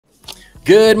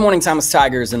Good morning, Thomas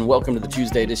Tigers, and welcome to the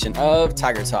Tuesday edition of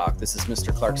Tiger Talk. This is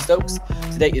Mr. Clark Stokes.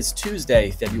 Today is Tuesday,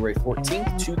 February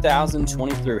 14th,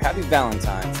 2023. Happy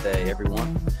Valentine's Day,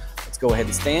 everyone. Let's go ahead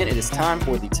and stand. It is time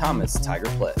for the Thomas Tiger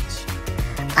Pledge.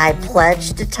 I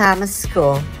pledge to Thomas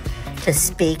School to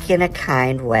speak in a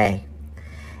kind way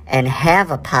and have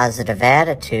a positive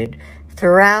attitude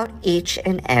throughout each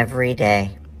and every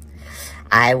day.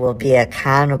 I will be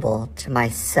accountable to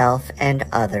myself and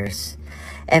others,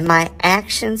 and my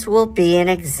actions will be an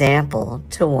example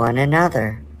to one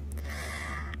another.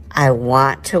 I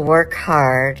want to work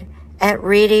hard at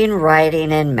reading,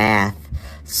 writing, and math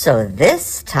so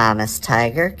this Thomas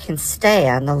Tiger can stay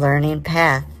on the learning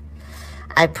path.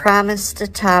 I promise to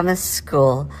Thomas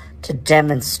School to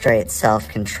demonstrate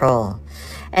self-control,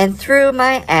 and through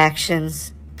my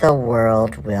actions, the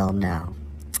world will know.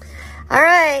 All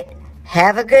right,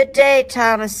 have a good day,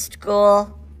 Thomas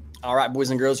School. All right, boys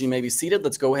and girls, you may be seated.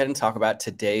 Let's go ahead and talk about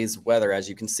today's weather. As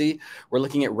you can see, we're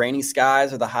looking at rainy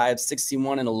skies with a high of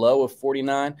 61 and a low of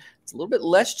 49. It's a little bit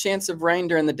less chance of rain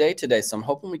during the day today, so I'm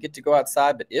hoping we get to go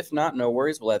outside. But if not, no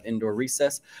worries. We'll have indoor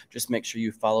recess. Just make sure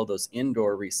you follow those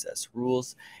indoor recess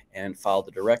rules and follow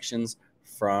the directions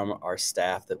from our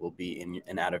staff that will be in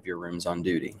and out of your rooms on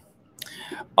duty.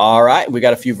 All right, we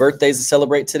got a few birthdays to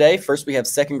celebrate today. First, we have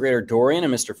second grader Dorian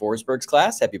in Mr. Forsberg's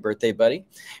class. Happy birthday, buddy.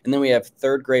 And then we have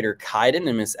third grader Kaiden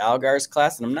in Miss Algar's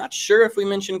class. And I'm not sure if we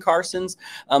mentioned Carson's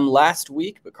last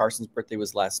week, but Carson's birthday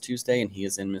was last Tuesday, and he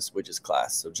is in Miss Widge's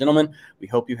class. So, gentlemen, we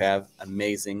hope you have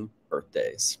amazing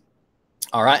birthdays.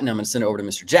 All right, and I'm going to send it over to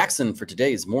Mr. Jackson for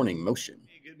today's Morning Motion.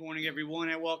 Hey, good morning, everyone,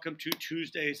 and welcome to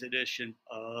Tuesday's edition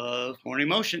of Morning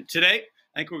Motion. Today,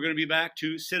 I think we're going to be back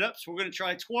to sit-ups. We're going to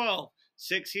try 12.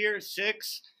 6 here,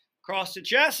 6. Cross the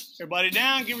chest. Everybody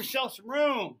down. Give yourself some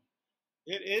room.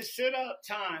 It is sit-up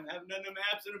time. Haven't done them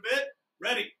abs in a bit.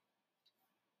 Ready.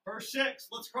 First 6.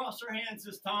 Let's cross our hands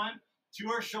this time to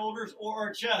our shoulders or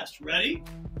our chest. Ready?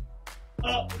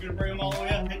 Up. We're going to bring them all the way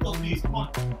up. Hit those knees. Come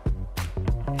on.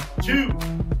 2.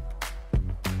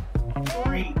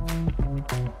 3.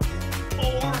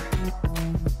 4.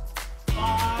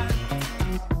 5.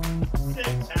 6.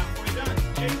 Halfway done.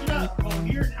 Change it up. Go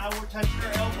here. Now we're touching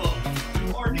our elbow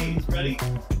to our knees. Ready?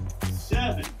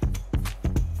 7.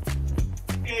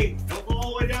 8. Don't go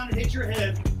all the way down and hit your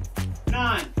head.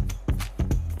 9.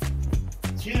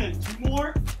 10. 2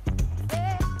 more.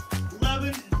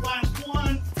 11. Last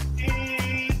one.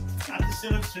 And got the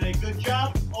sit-ups today. Good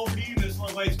job. Over to you, Miss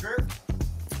Lovewaster.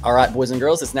 All right, boys and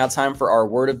girls, it's now time for our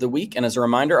word of the week. And as a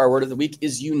reminder, our word of the week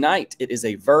is unite. It is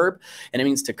a verb, and it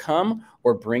means to come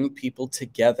or bring people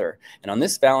together. And on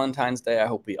this Valentine's Day, I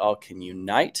hope we all can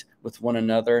unite with one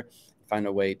another, find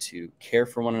a way to care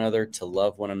for one another, to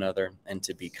love one another, and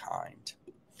to be kind.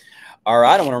 All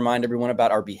right, I want to remind everyone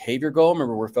about our behavior goal.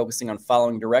 Remember, we're focusing on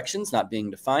following directions, not being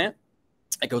defiant.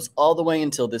 It goes all the way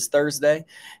until this Thursday.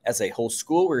 As a whole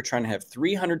school, we're trying to have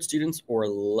 300 students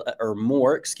or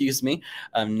more,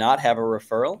 not have a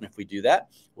referral. And if we do that,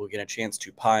 we'll get a chance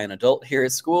to pie an adult here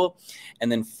at school.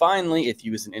 And then finally, if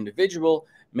you as an individual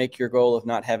make your goal of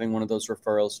not having one of those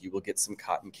referrals, you will get some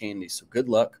cotton candy. So good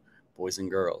luck, boys and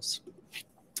girls.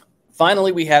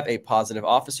 Finally, we have a positive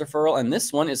office referral, and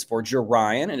this one is for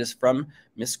Jerian. It is from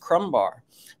Miss Crumbar.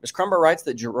 Miss Crumbar writes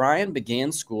that Jerian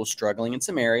began school struggling in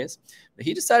some areas, but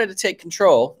he decided to take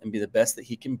control and be the best that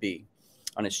he can be.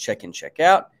 On his check-in,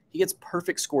 check-out, he gets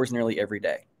perfect scores nearly every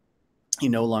day. He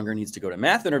no longer needs to go to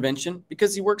math intervention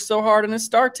because he works so hard on his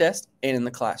STAR test and in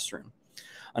the classroom.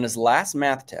 On his last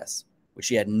math test, which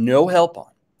he had no help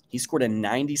on, he scored a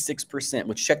 96%,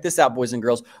 which, check this out, boys and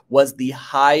girls, was the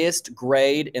highest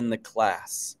grade in the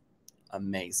class.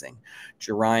 Amazing.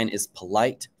 Jerian is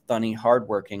polite, funny,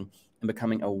 hardworking, and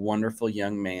becoming a wonderful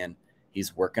young man.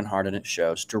 He's working hard and it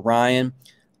shows. Jerian,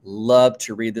 love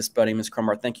to read this, buddy. Ms.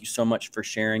 Crumbar, thank you so much for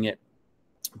sharing it.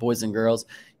 Boys and girls,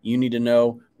 you need to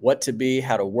know what to be,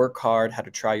 how to work hard, how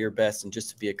to try your best, and just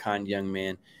to be a kind young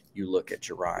man. You look at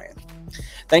Jerian.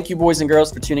 Thank you, boys and girls,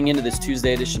 for tuning into this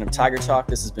Tuesday edition of Tiger Talk.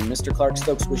 This has been Mr. Clark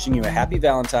Stokes wishing you a happy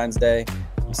Valentine's Day.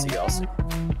 We'll see you all soon.